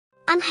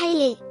I'm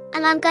Hayley,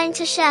 and I'm going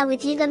to share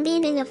with you the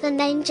meaning of the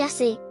name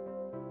Jesse.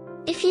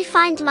 If you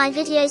find my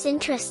videos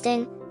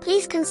interesting,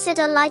 please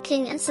consider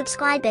liking and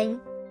subscribing.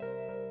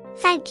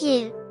 Thank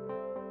you.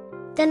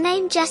 The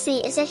name Jesse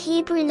is a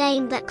Hebrew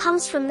name that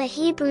comes from the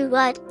Hebrew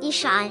word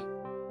Ishai,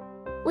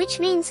 which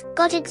means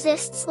God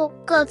exists or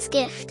God's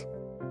gift.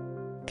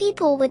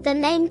 People with the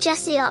name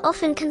Jesse are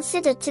often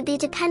considered to be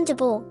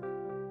dependable,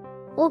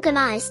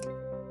 organized,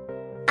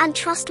 and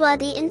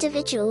trustworthy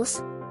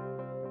individuals.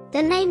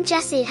 The name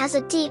Jesse has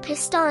a deep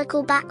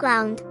historical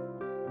background,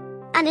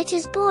 and it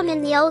is born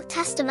in the Old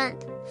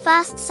Testament,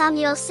 1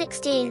 Samuel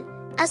 16,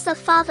 as the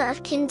father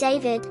of King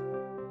David.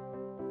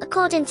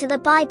 According to the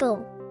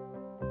Bible,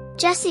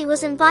 Jesse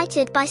was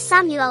invited by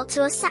Samuel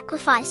to a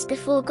sacrifice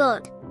before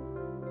God,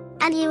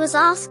 and he was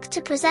asked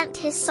to present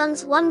his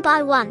sons one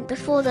by one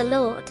before the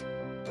Lord.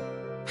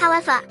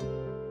 However,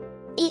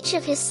 each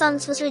of his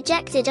sons was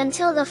rejected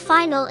until the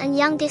final and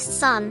youngest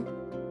son,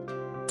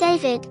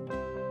 David,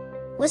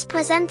 was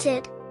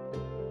presented,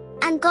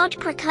 and God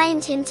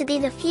proclaimed him to be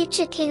the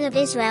future king of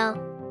Israel.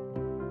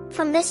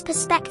 From this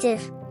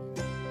perspective,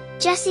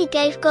 Jesse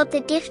gave God the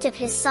gift of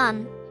his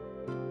son,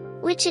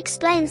 which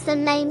explains the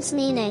name's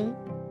meaning.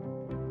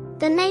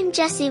 The name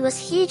Jesse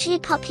was hugely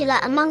popular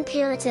among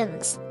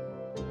Puritans,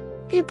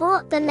 who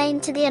brought the name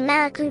to the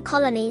American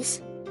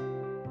colonies.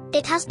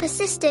 It has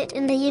persisted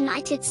in the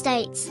United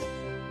States,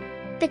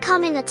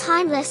 becoming a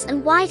timeless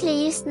and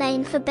widely used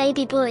name for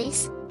baby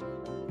boys.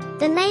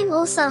 The name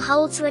also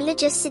holds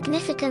religious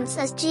significance,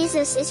 as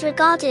Jesus is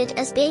regarded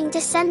as being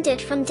descended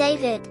from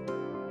David,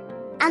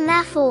 and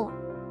therefore,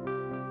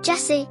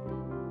 Jesse.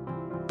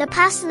 The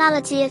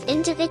personality of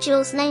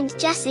individuals named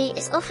Jesse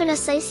is often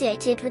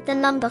associated with the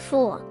number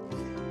 4.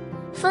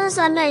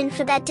 4s are known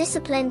for their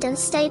disciplined and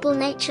stable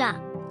nature,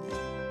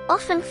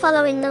 often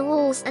following the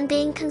rules and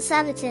being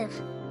conservative.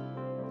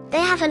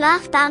 They have an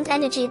earthbound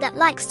energy that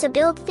likes to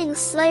build things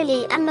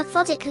slowly and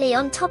methodically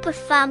on top of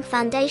firm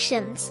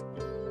foundations,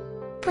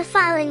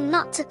 preferring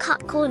not to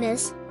cut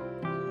corners.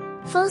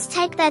 4s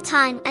take their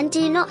time and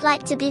do not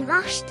like to be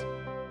rushed,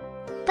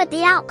 but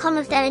the outcome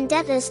of their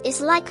endeavors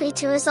is likely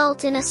to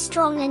result in a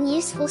strong and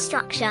useful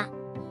structure,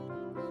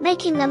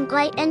 making them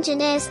great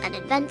engineers and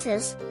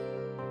inventors.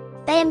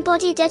 They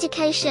embody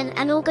dedication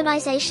and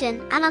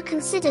organization and are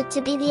considered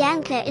to be the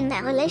anchor in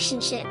their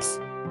relationships,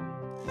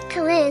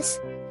 careers,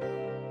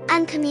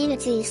 and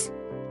communities.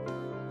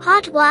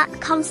 Hard work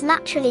comes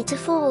naturally to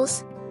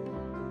 4s,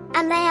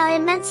 and they are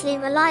immensely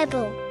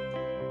reliable,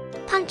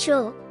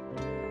 punctual,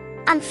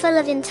 and full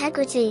of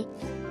integrity.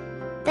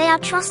 They are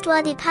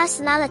trustworthy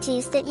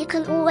personalities that you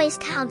can always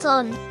count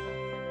on.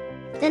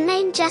 The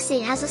name Jesse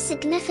has a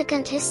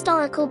significant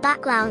historical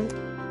background,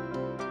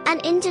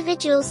 and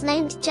individuals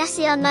named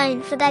Jesse are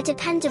known for their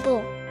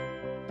dependable,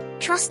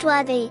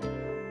 trustworthy,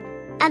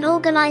 and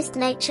organized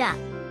nature.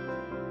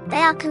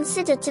 They are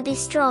considered to be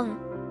strong,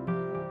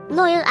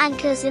 loyal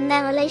anchors in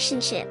their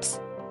relationships,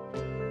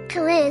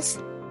 careers,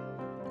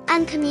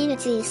 and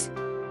communities.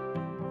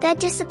 Their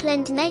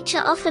disciplined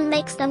nature often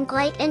makes them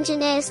great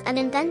engineers and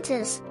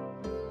inventors,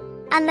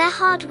 and their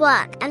hard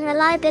work and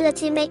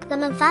reliability make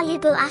them a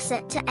valuable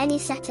asset to any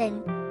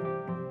setting.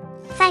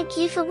 Thank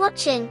you for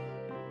watching.